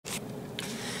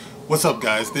What's up,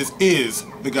 guys? This is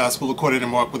the Gospel according to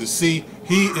Mark with a C.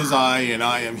 He is I and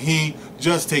I am he.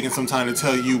 Just taking some time to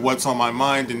tell you what's on my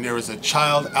mind, and there is a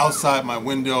child outside my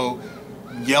window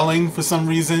yelling for some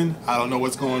reason. I don't know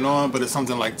what's going on, but it's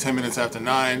something like 10 minutes after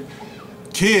 9.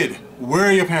 Kid, where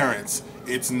are your parents?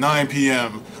 It's 9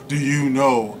 p.m. Do you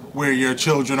know where your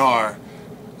children are?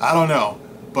 I don't know,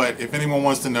 but if anyone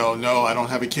wants to know, no, I don't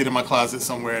have a kid in my closet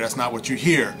somewhere. That's not what you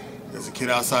hear. There's a kid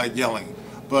outside yelling.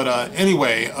 But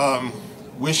anyway,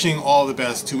 wishing all the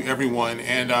best to everyone.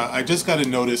 And I just got a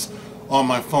notice on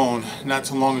my phone not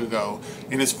too long ago,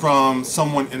 and it's from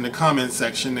someone in the comment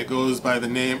section that goes by the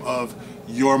name of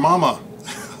Your Mama.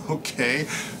 Okay,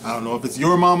 I don't know if it's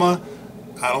your mama.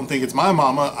 I don't think it's my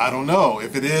mama. I don't know.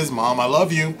 If it is, Mom, I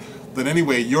love you. But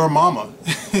anyway, Your Mama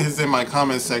is in my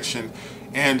comment section.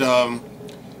 And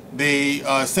they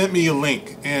sent me a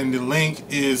link, and the link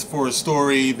is for a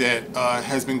story that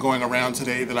has been going around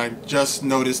today that I just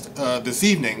noticed this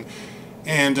evening.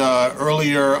 And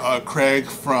earlier, Craig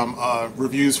from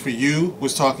Reviews for You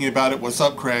was talking about it. What's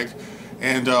up, Craig?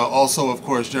 And also, of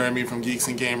course, Jeremy from Geeks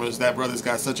and Gamers. That brother's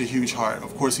got such a huge heart.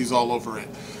 Of course, he's all over it.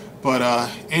 But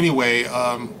anyway,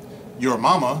 Your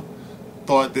Mama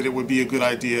thought that it would be a good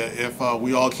idea if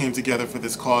we all came together for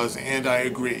this cause, and I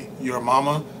agree. Your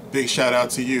Mama, big shout out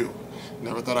to you.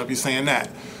 Never thought I'd be saying that.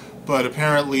 But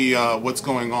apparently what's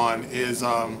going on is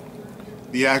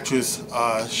the actress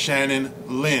Shannon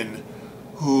Lynn,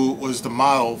 who was the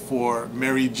model for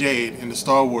Mary Jade in the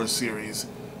Star Wars series,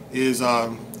 is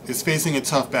facing a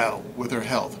tough battle with her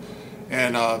health.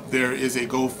 And there is a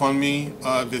GoFundMe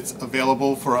that's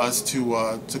available for us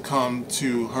to come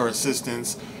to her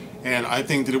assistance. And I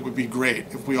think that it would be great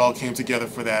if we all came together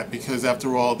for that, because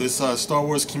after all, this Star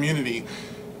Wars community,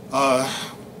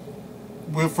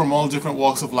 we're from all different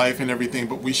walks of life and everything,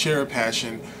 but we share a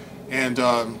passion, and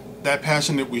that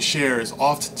passion that we share is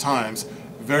oftentimes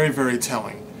very, very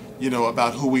telling, you know,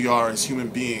 about who we are as human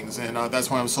beings, and that's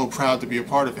why I'm so proud to be a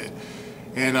part of it.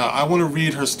 And I want to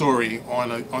read her story on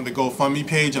the GoFundMe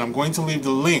page, and I'm going to leave the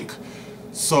link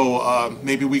so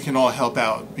maybe we can all help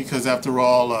out, because after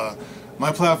all,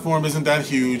 my platform isn't that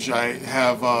huge. I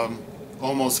have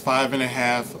almost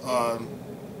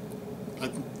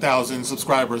 5,500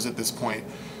 subscribers at this point.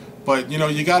 But you know,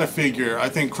 you got to figure, I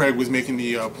think Craig was making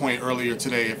the point earlier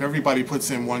today, if everybody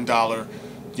puts in $1,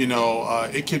 you know,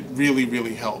 it could really,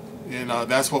 really help. And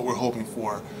that's what we're hoping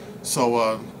for.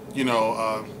 So, you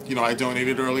know, I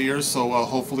donated earlier, so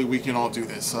hopefully we can all do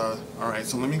this. All right,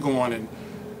 so let me go on and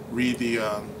read the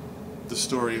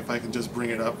story, if I can just bring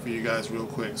it up for you guys real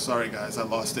quick. Sorry guys, I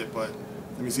lost it, but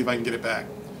let me see if I can get it back.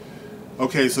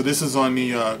 Okay, so this is on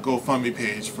the GoFundMe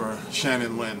page for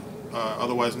Shannon Lynn,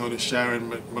 otherwise known as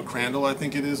Sharon McCrandle, I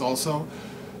think it is also.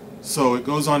 So it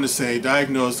goes on to say,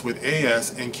 diagnosed with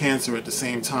AS and cancer at the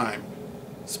same time,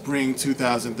 spring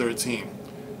 2013.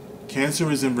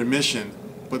 Cancer is in remission,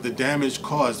 but the damage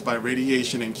caused by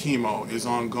radiation and chemo is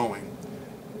ongoing.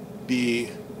 The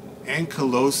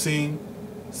ankylosing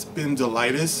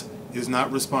spondylitis is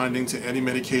not responding to any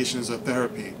medications or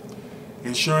therapy.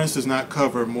 Insurance does not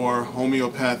cover more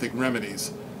homeopathic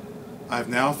remedies. I've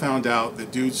now found out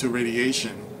that due to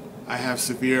radiation, I have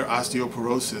severe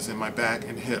osteoporosis in my back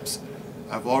and hips.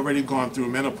 I've already gone through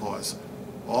menopause.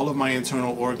 All of my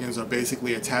internal organs are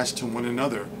basically attached to one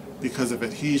another because of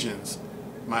adhesions.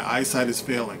 My eyesight is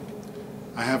failing.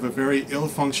 I have a very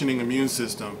ill-functioning immune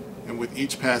system, and with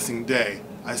each passing day,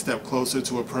 I step closer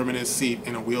to a permanent seat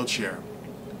in a wheelchair.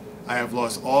 I have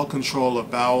lost all control of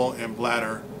bowel and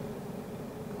bladder.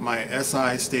 My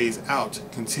SI stays out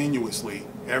continuously.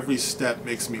 Every step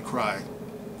makes me cry.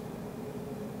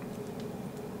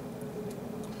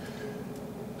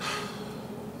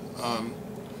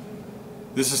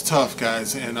 This is tough,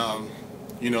 guys, and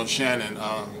you know, Shannon,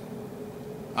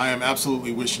 I am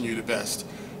absolutely wishing you the best.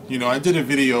 You know, I did a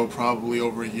video probably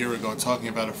over a year ago talking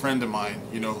about a friend of mine,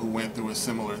 you know, who went through a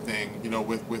similar thing. You know,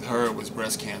 with her it was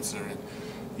breast cancer, and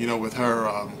you know, with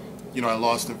her, you know, I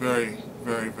lost a very,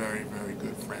 very, very, very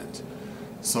good friend.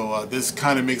 So this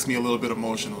kind of makes me a little bit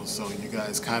emotional, so you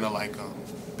guys kind of like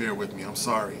bear with me. I'm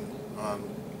sorry.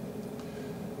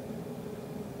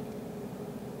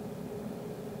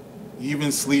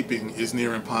 Even sleeping is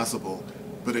near impossible,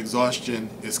 but exhaustion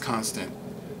is constant.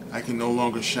 I can no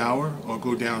longer shower or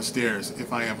go downstairs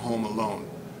if I am home alone.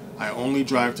 I only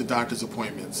drive to doctor's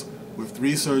appointments. With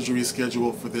 3 surgeries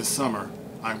scheduled for this summer,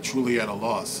 I'm truly at a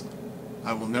loss.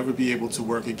 I will never be able to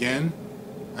work again.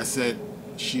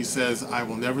 She says I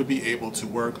will never be able to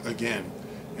work again,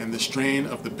 and the strain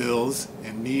of the bills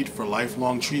and need for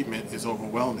lifelong treatment is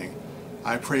overwhelming.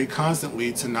 I pray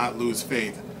constantly to not lose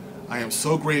faith. I am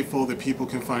so grateful that people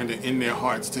can find it in their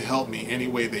hearts to help me any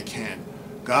way they can.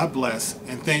 God bless,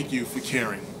 and thank you for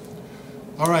caring.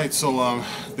 Alright, so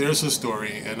there's her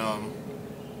story, and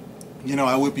you know,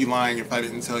 I would be lying if I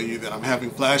didn't tell you that I'm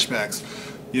having flashbacks,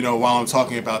 you know, while I'm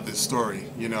talking about this story,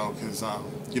 you know, because,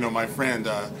 you know, my friend,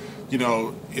 you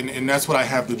know, and that's what I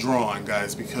have to draw on,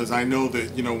 guys, because I know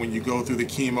that, you know, when you go through the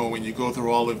chemo, when you go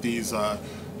through all of these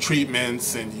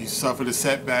treatments and you suffer the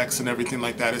setbacks and everything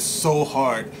like that, it's so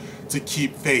hard to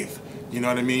keep faith, you know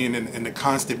what I mean, and the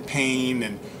constant pain,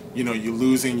 and, you know, you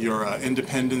losing your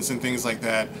independence and things like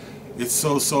that. It's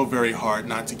so very hard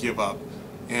not to give up.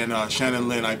 And Shannon,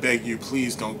 Lynn, I beg you,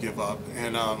 please don't give up.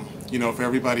 And you know, for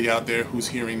everybody out there who's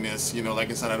hearing this, you know, like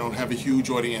I said, I don't have a huge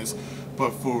audience,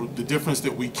 but for the difference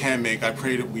that we can make, I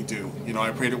pray that we do. You know,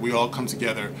 I pray that we all come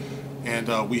together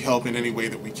and we help in any way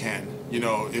that we can. You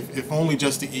know, if only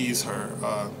just to ease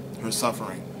her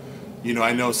suffering. You know,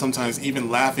 I know sometimes even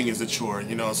laughing is a chore.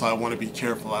 You know, so I want to be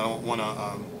careful. I don't want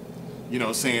to, you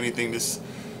know, say anything this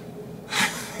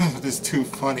this too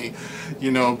funny. You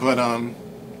know, but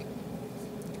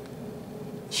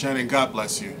Shannon, God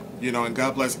bless you, you know, and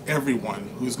God bless everyone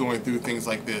who's going through things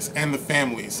like this, and the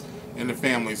families,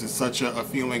 It's such a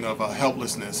feeling of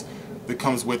helplessness that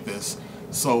comes with this.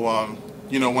 So,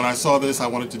 you know, when I saw this, I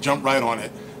wanted to jump right on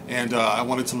it, and I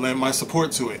wanted to lend my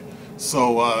support to it.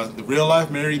 So, the real life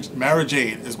Mara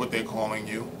Jade is what they're calling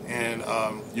you, and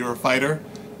you're a fighter.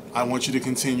 I want you to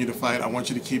continue to fight. I want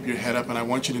you to keep your head up, and I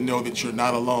want you to know that you're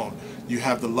not alone. You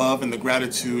have the love and the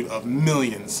gratitude of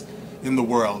millions in the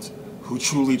world who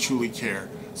truly care.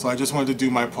 So I just wanted to do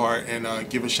my part and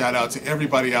give a shout out to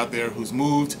everybody out there who's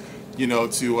moved, you know,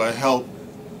 to help,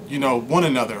 you know, one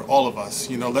another, all of us.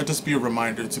 You know, let this be a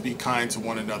reminder to be kind to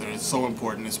one another. It's so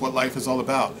important. It's what life is all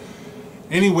about.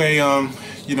 Anyway,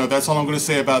 you know, that's all I'm going to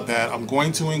say about that. I'm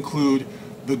going to include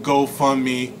the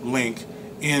GoFundMe link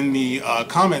in the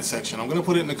comment section. I'm going to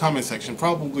put it in the comment section,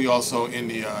 probably also in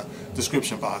the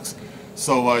description box.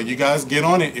 So you guys get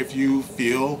on it if you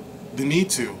feel the need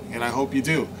to, and I hope you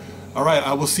do. Alright,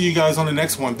 I will see you guys on the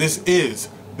next one. This is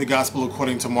The Gospel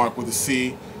According to Mark with a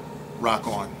C. Rock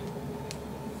on.